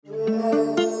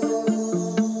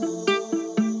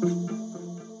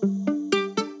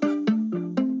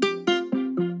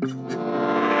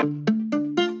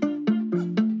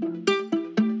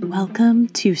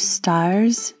to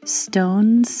Stars,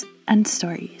 Stones, and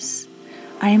Stories.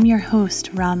 I am your host,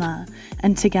 Rama,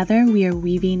 and together we are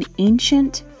weaving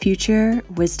ancient future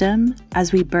wisdom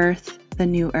as we birth the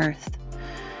new earth.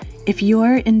 If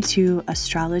you're into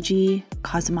astrology,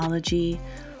 cosmology,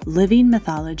 living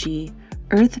mythology,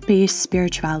 earth-based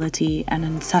spirituality, and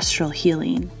ancestral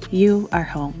healing, you are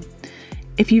home.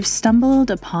 If you've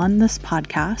stumbled upon this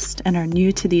podcast and are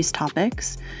new to these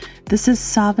topics, this is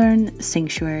Sovereign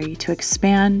Sanctuary to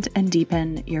expand and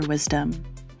deepen your wisdom.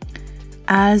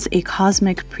 As a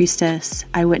cosmic priestess,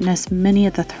 I witness many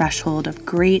at the threshold of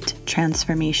great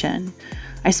transformation.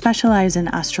 I specialize in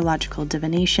astrological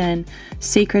divination,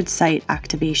 sacred site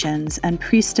activations, and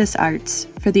priestess arts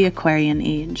for the Aquarian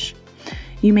age.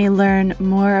 You may learn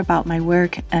more about my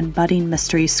work and budding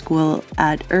mystery school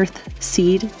at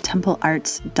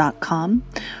earthseedtemplearts.com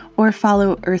or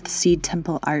follow Earthseed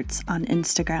Temple Arts on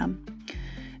Instagram.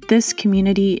 This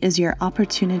community is your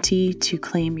opportunity to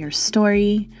claim your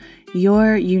story,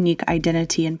 your unique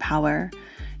identity and power,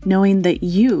 knowing that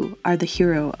you are the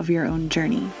hero of your own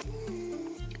journey.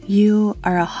 You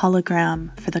are a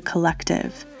hologram for the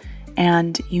collective,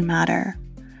 and you matter.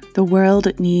 The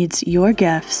world needs your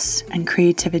gifts and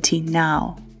creativity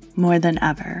now more than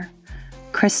ever.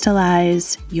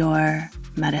 Crystallize your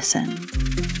medicine.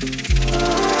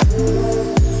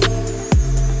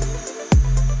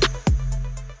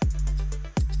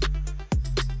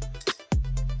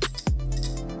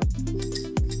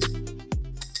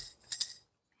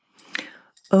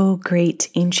 Oh, great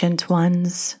ancient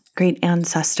ones, great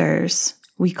ancestors,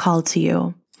 we call to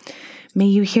you. May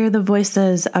you hear the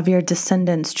voices of your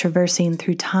descendants traversing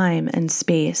through time and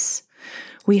space.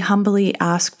 We humbly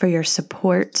ask for your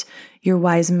support, your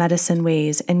wise medicine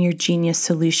ways, and your genius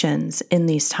solutions in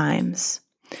these times.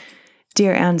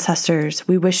 Dear ancestors,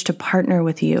 we wish to partner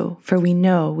with you, for we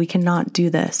know we cannot do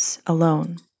this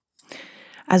alone.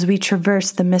 As we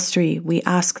traverse the mystery, we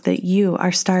ask that you,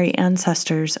 our starry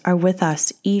ancestors, are with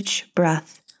us each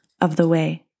breath of the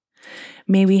way.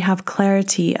 May we have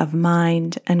clarity of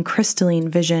mind and crystalline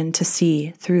vision to see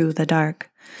through the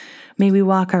dark. May we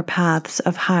walk our paths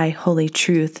of high holy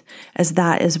truth, as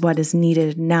that is what is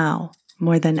needed now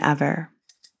more than ever.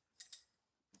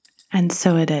 And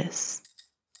so it is.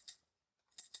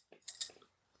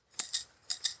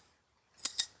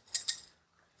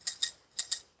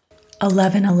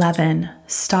 (1111)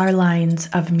 Star Lines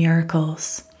of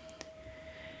Miracles.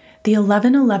 The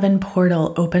 1111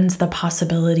 portal opens the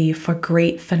possibility for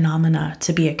great phenomena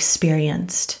to be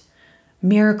experienced.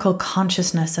 Miracle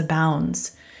consciousness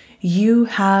abounds. You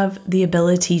have the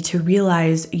ability to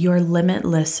realize your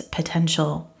limitless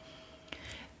potential.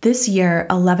 This year,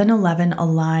 1111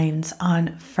 aligns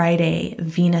on Friday,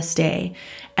 Venus Day,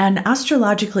 and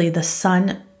astrologically, the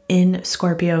Sun in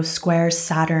Scorpio squares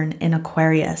Saturn in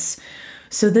Aquarius.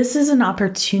 So this is an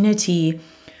opportunity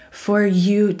for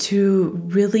you to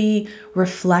really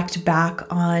reflect back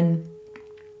on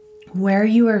where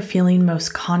you are feeling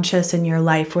most conscious in your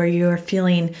life, where you are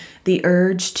feeling the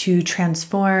urge to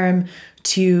transform,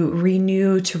 to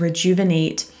renew, to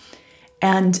rejuvenate,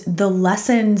 and the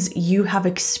lessons you have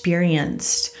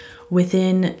experienced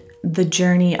within the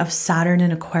journey of Saturn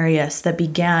and Aquarius that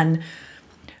began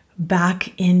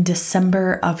back in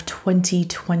December of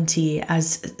 2020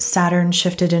 as Saturn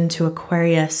shifted into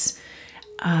Aquarius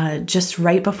just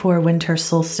right before winter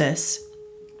solstice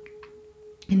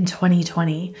in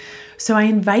 2020. So I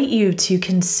invite you to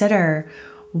consider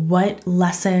what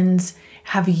lessons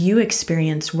have you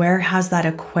experienced? Where has that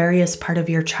Aquarius part of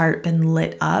your chart been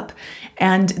lit up?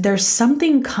 And there's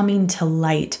something coming to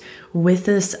light with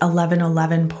this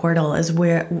 1111 portal as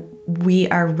we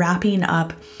are wrapping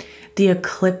up the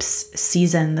eclipse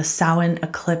season, the Samhain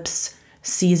eclipse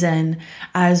season,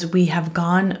 as we have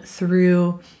gone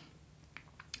through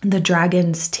the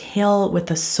dragon's tail with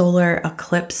the solar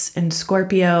eclipse in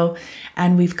Scorpio,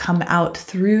 and we've come out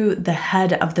through the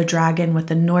head of the dragon with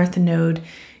the North Node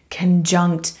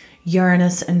conjunct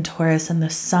Uranus and Taurus and the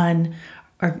sun,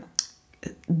 or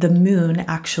the moon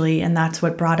actually, and that's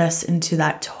what brought us into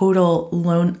that total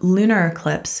lunar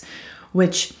eclipse,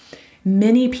 which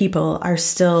many people are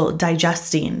still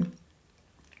digesting.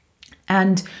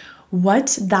 And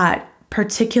what that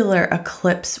particular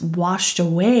eclipse washed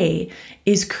away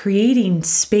is creating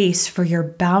space for your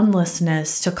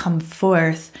boundlessness to come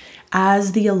forth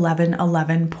as the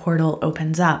 1111 portal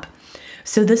opens up.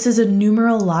 So this is a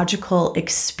numerological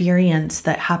experience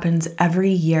that happens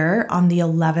every year on the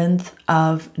 11th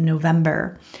of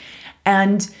November.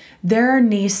 And there are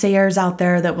naysayers out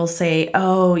there that will say,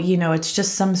 oh, it's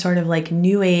just some sort of like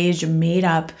new age made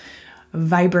up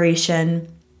vibration.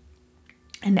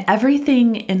 And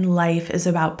everything in life is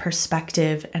about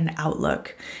perspective and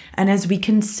outlook. And as we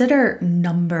consider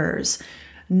numbers,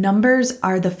 numbers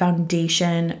are the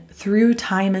foundation through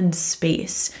time and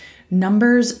space.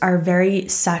 Numbers are very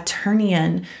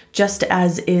Saturnian, just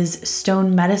as is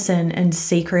stone medicine and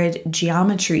sacred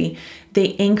geometry.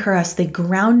 They anchor us, they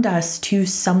ground us to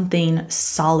something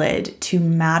solid, to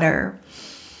matter.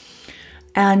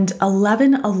 And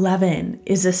 1111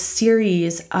 is a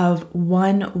series of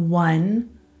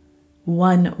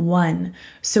 1111.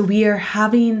 So we are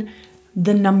having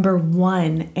the number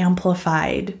 1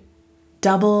 amplified,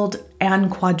 doubled, and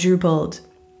quadrupled.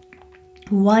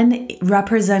 1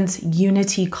 represents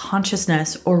unity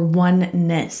consciousness or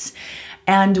oneness.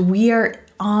 And we are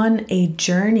on a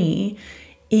journey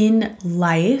in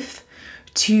life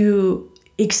to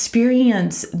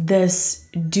experience this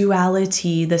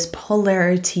duality, this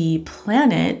polarity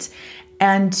planet,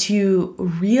 and to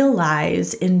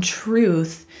realize in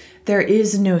truth there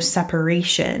is no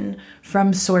separation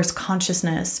from source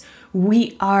consciousness.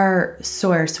 We are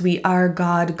source, we are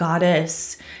God,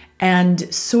 goddess,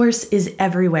 and source is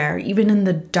everywhere, even in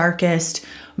the darkest,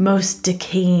 most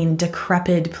decaying,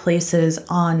 decrepit places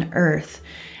on earth.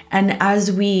 And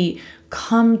as we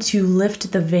come to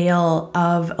lift the veil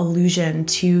of illusion,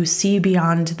 to see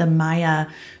beyond the Maya,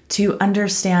 to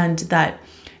understand that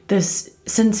this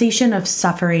sensation of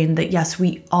suffering that, yes,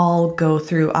 we all go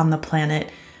through on the planet,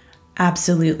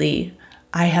 absolutely.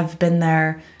 I have been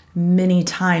there many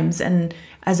times. And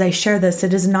as I share this,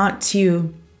 it is not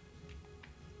to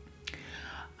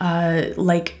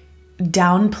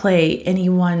downplay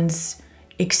anyone's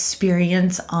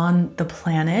experience on the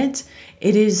planet.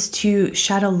 It is to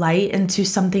shed a light into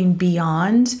something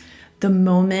beyond the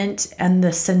moment and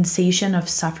the sensation of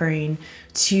suffering,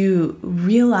 to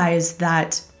realize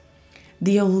that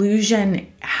the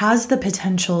illusion has the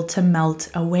potential to melt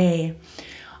away.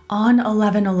 On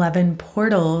 1111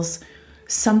 portals,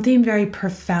 something very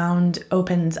profound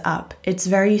opens up. It's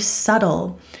very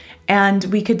subtle. And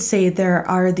we could say there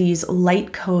are these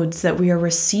light codes that we are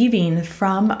receiving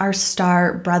from our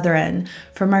star brethren,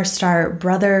 from our star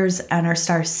brothers and our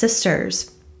star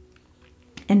sisters.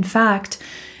 In fact,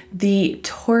 the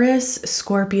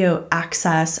Taurus-Scorpio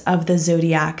axis of the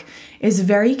zodiac is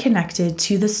very connected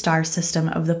to the star system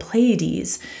of the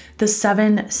Pleiades, the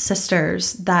 7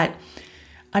 sisters that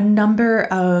a number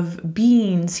of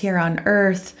beings here on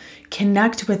Earth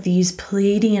connect with these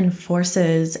Pleiadian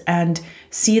forces and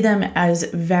see them as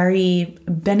very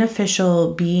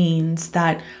beneficial beings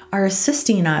that are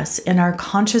assisting us in our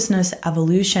consciousness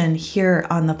evolution here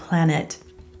on the planet.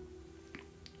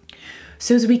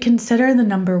 So as we consider the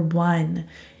number 1,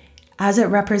 as it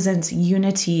represents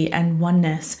unity and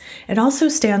oneness, it also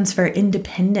stands for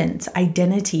independence,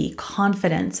 identity,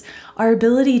 confidence, our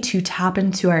ability to tap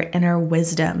into our inner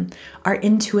wisdom, our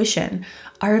intuition,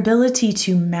 our ability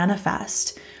to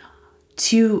manifest,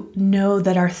 to know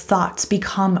that our thoughts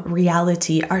become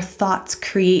reality. Our thoughts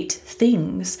create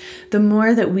things. The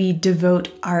more that we devote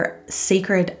our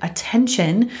sacred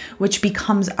attention, which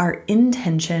becomes our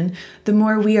intention, the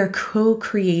more we are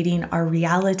co-creating our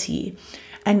reality.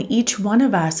 And each one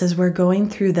of us, as we're going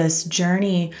through this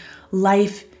journey,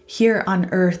 life here on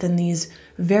earth in these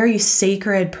very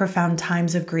sacred, profound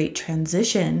times of great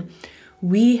transition,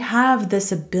 we have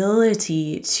this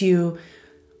ability to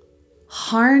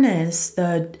harness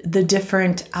the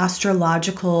different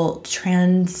astrological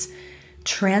transits,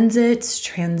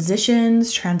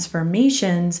 transitions,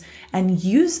 transformations, and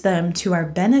use them to our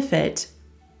benefit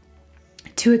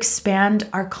to expand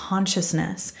our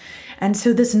consciousness. And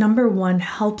so this number 1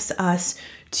 helps us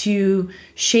to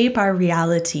shape our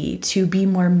reality, to be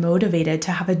more motivated,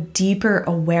 to have a deeper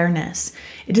awareness.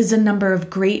 It is a number of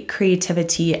great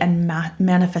creativity and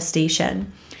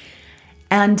manifestation.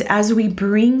 And as we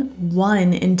bring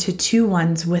 1 into 2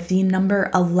 ones with the number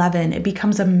 11, it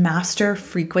becomes a master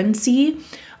frequency,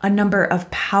 a number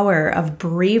of power, of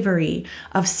bravery,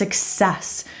 of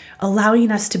success,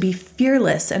 allowing us to be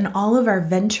fearless in all of our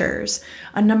ventures,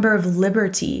 a number of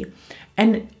liberty.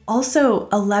 And also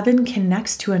 11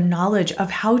 connects to a knowledge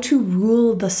of how to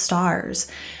rule the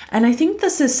stars. And I think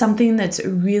this is something that's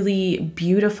really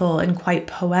beautiful and quite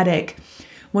poetic.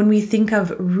 When we think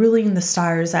of ruling the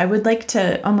stars, I would like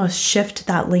to almost shift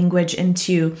that language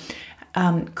into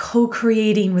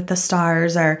co-creating with the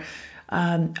stars, or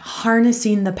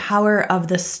harnessing the power of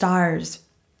the stars.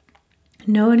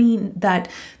 Knowing that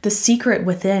the secret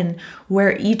within,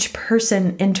 where each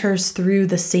person enters through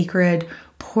the sacred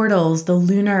portals, the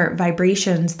lunar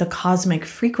vibrations, the cosmic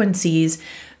frequencies,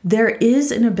 There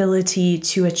is an ability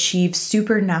to achieve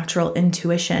supernatural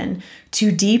intuition,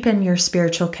 to deepen your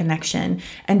spiritual connection,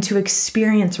 and to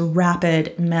experience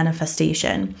rapid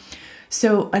manifestation.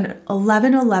 So an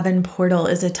 1111 portal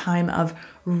is a time of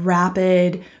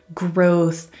rapid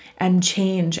growth and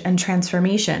change and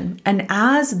transformation. And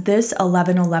as this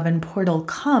 1111 portal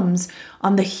comes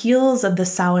on the heels of the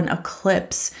Samhain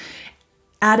eclipse,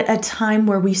 at a time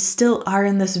where we still are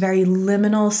in this very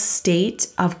liminal state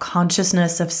of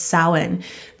consciousness of Samhain,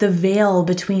 the veil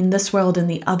between this world and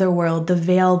the other world, the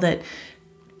veil that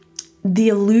the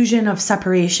illusion of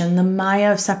separation, the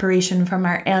Maya of separation from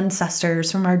our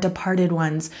ancestors, from our departed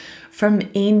ones, from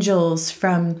angels,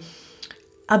 from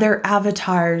other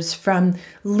avatars, from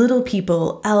little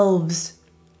people, elves,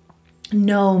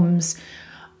 gnomes,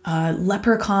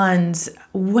 leprechauns,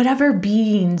 whatever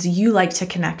beings you like to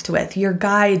connect with, your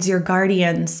guides, your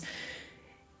guardians,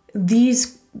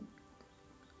 these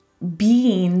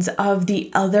beings of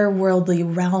the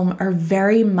otherworldly realm are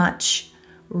very much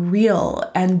real,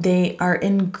 and they are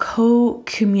in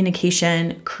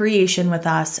co-communication, creation with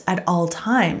us at all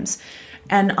times.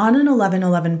 And on an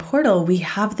 1111 portal, we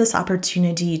have this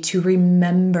opportunity to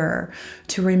remember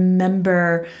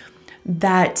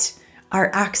that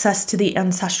our access to the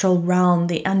ancestral realm,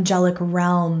 the angelic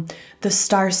realm, the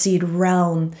starseed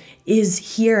realm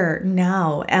is here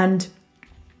now. And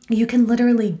you can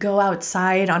literally go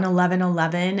outside on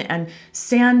 1111 and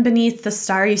stand beneath the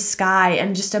starry sky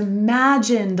and just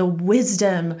imagine the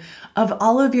wisdom of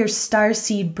all of your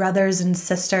starseed brothers and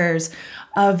sisters,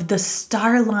 of the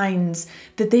star lines,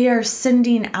 that they are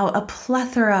sending out a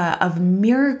plethora of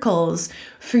miracles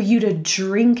for you to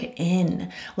drink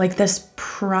in, like this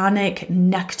pranic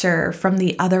nectar from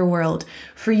the other world,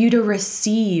 for you to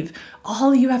receive.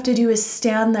 All you have to do is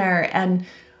stand there and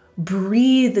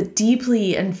breathe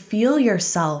deeply and feel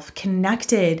yourself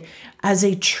connected as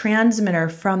a transmitter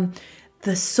from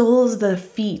the soles of the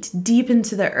feet deep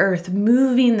into the earth,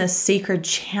 moving the sacred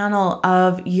channel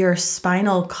of your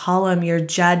spinal column, your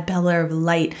Jed pillar of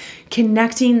light,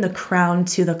 connecting the crown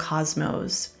to the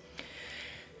cosmos.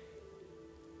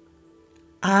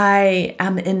 I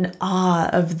am in awe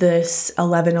of this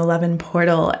 1111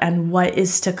 portal and what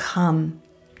is to come.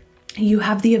 You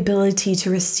have the ability to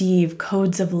receive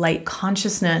codes of light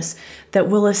consciousness that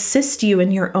will assist you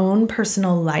in your own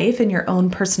personal life, in your own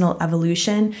personal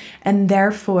evolution, and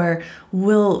therefore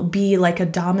will be like a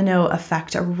domino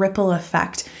effect, a ripple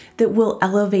effect that will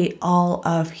elevate all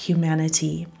of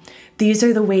humanity. These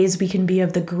are the ways we can be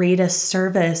of the greatest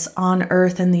service on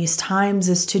earth in these times,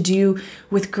 is to do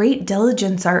with great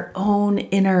diligence our own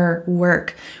inner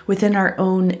work within our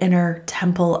own inner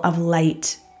temple of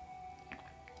light.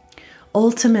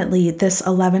 Ultimately, this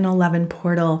 1111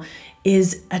 portal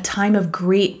is a time of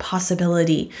great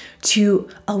possibility to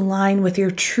align with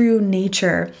your true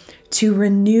nature, to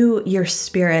renew your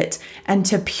spirit, and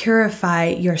to purify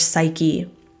your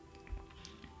psyche.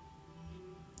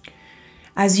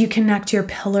 As you connect your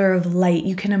pillar of light,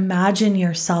 you can imagine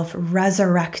yourself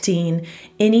resurrecting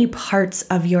any parts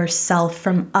of yourself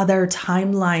from other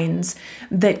timelines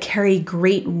that carry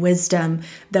great wisdom,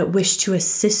 that wish to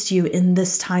assist you in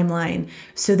this timeline,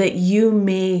 so that you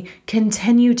may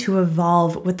continue to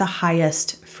evolve with the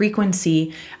highest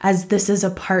frequency, as this is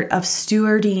a part of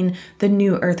stewarding the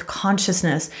new earth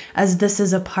consciousness, as this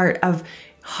is a part of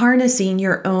harnessing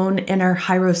your own inner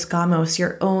Hieros Gamos,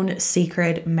 your own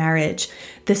sacred marriage.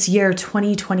 This year,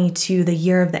 2022, the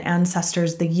year of the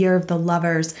ancestors, the year of the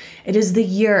lovers, it is the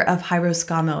year of Hieros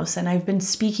Gamos. And I've been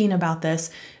speaking about this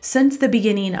since the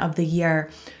beginning of the year.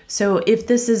 So if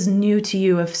this is new to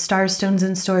you, if Starstones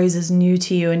and Stories is new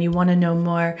to you and you want to know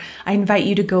more, I invite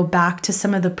you to go back to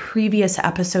some of the previous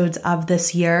episodes of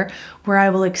this year where I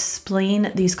will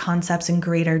explain these concepts in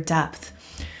greater depth.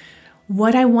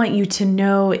 What I want you to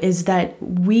know is that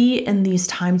we in these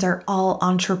times are all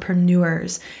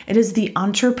entrepreneurs. It is the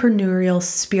entrepreneurial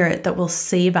spirit that will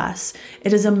save us.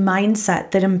 It is a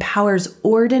mindset that empowers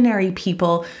ordinary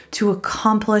people to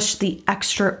accomplish the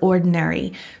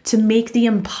extraordinary, to make the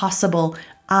impossible,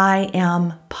 I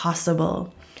am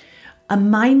possible. A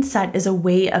mindset is a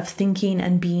way of thinking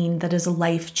and being that is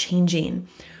life-changing.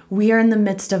 We are in the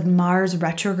midst of Mars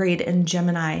retrograde in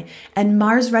Gemini, and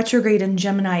Mars retrograde in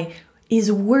Gemini is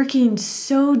working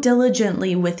so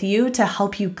diligently with you to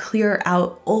help you clear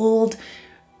out old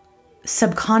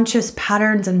subconscious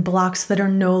patterns and blocks that are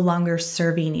no longer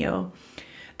serving you.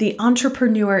 The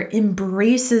entrepreneur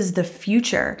embraces the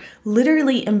future,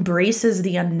 literally embraces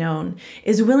the unknown,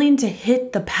 is willing to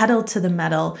hit the pedal to the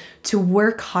metal, to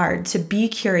work hard, to be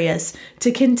curious,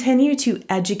 to continue to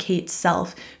educate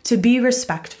self, to be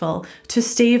respectful, to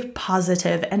stay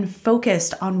positive and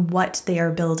focused on what they are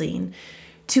building.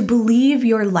 To believe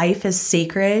your life is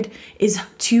sacred is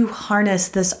to harness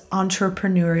this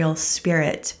entrepreneurial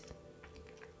spirit.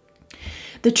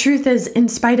 The truth is, in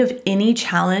spite of any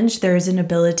challenge, there is an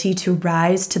ability to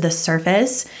rise to the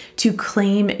surface, to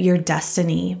claim your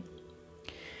destiny.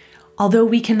 Although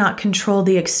we cannot control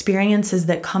the experiences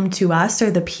that come to us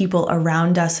or the people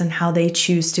around us and how they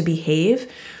choose to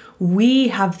behave, we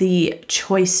have the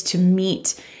choice to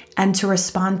meet and to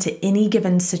respond to any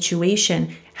given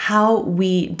situation how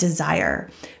we desire.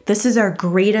 This is our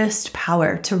greatest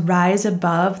power, to rise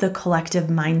above the collective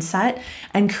mindset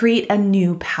and create a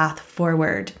new path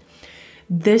forward.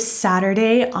 This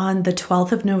Saturday on the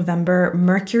 12th of November,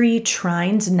 Mercury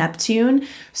trines Neptune,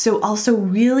 so also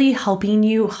really helping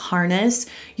you harness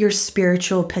your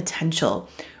spiritual potential.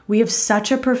 We have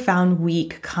such a profound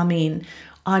week coming.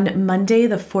 On Monday,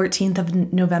 the 14th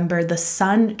of November, the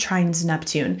Sun trines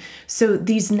Neptune. So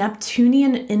these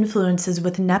Neptunian influences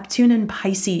with Neptune and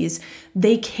Pisces,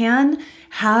 they can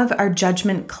have our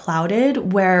judgment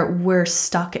clouded where we're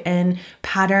stuck in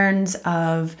patterns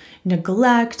of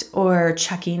neglect or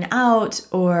checking out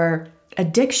or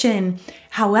addiction.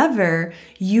 However,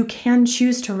 you can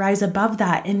choose to rise above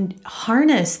that and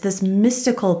harness this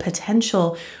mystical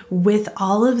potential with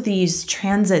all of these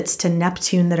transits to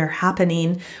Neptune that are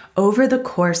happening over the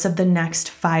course of the next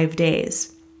 5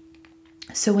 days.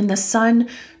 So when the Sun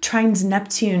trines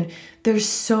Neptune, there's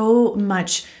so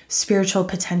much spiritual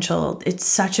potential. It's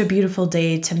such a beautiful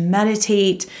day to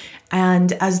meditate.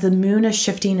 And as the moon is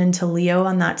shifting into Leo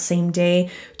on that same day,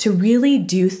 to really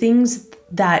do things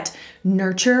that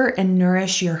nurture and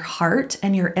nourish your heart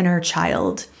and your inner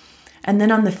child. And then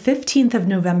on the 15th of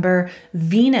November,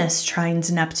 Venus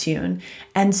trines Neptune.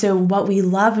 And so what we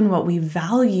love and what we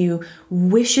value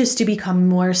wishes to become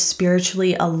more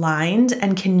spiritually aligned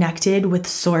and connected with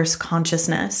source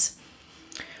consciousness.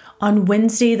 On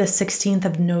Wednesday, the 16th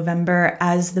of November,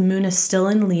 as the moon is still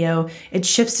in Leo, it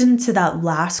shifts into that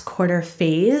last quarter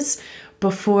phase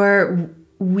before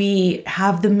we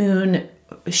have the moon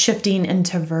shifting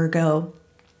into Virgo.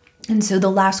 And so the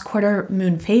last quarter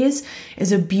moon phase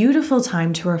is a beautiful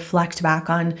time to reflect back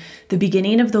on the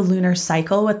beginning of the lunar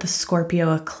cycle with the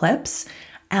Scorpio eclipse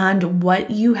and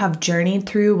what you have journeyed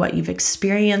through, what you've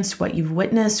experienced, what you've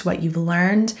witnessed, what you've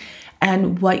learned,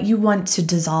 and what you want to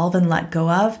dissolve and let go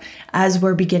of as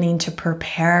we're beginning to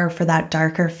prepare for that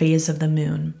darker phase of the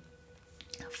moon.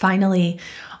 Finally,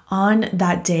 on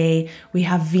that day, we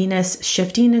have Venus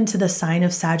shifting into the sign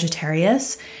of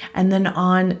Sagittarius. And then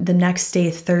on the next day,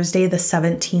 Thursday, the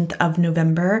 17th of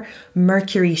November,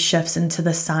 Mercury shifts into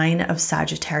the sign of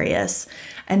Sagittarius.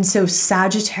 And so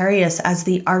Sagittarius, as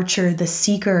the archer, the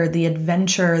seeker, the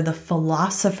adventurer, the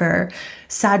philosopher,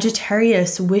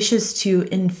 Sagittarius wishes to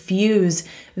infuse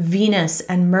Venus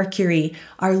and Mercury,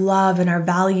 our love and our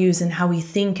values and how we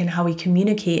think and how we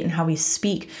communicate and how we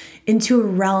speak, into a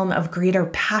realm of greater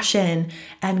passion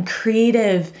and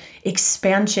creative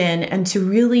expansion, and to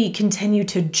really continue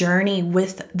to journey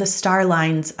with the star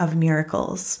lines of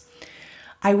miracles.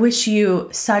 I wish you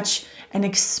such an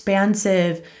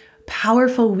expansive,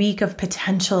 powerful week of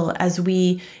potential as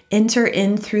we enter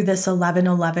in through this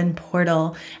 11:11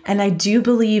 portal. And I do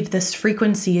believe this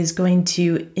frequency is going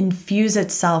to infuse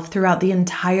itself throughout the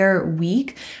entire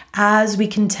week as we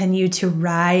continue to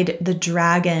ride the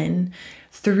dragon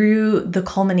through the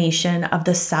culmination of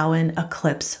the Samhain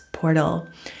eclipse portal.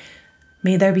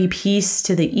 May there be peace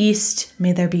to the east.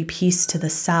 May there be peace to the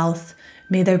south.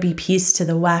 May there be peace to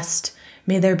the west.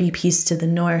 May there be peace to the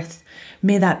north.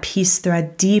 May that peace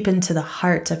thread deep into the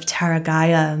heart of Terra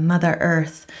Gaia, Mother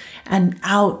Earth, and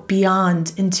out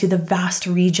beyond into the vast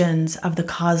regions of the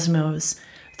cosmos,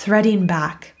 threading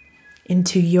back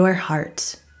into your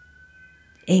heart,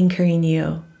 anchoring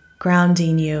you,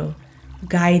 grounding you,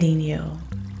 guiding you.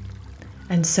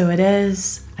 And so it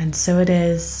is, and so it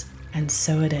is, and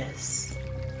so it is.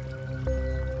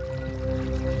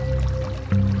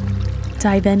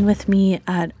 Dive in with me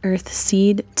at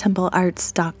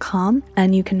earthseedtemplearts.com,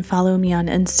 and you can follow me on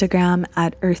Instagram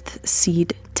at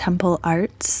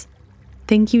earthseedtemplearts.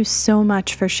 Thank you so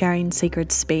much for sharing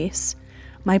sacred space.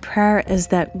 My prayer is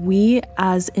that we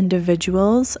as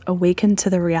individuals awaken to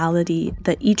the reality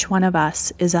that each one of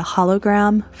us is a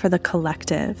hologram for the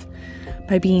collective.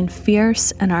 By being fierce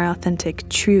in our authentic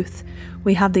truth,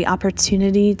 we have the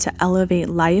opportunity to elevate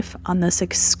life on this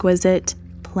exquisite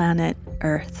planet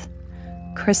Earth.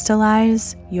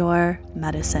 Crystallize your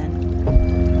medicine.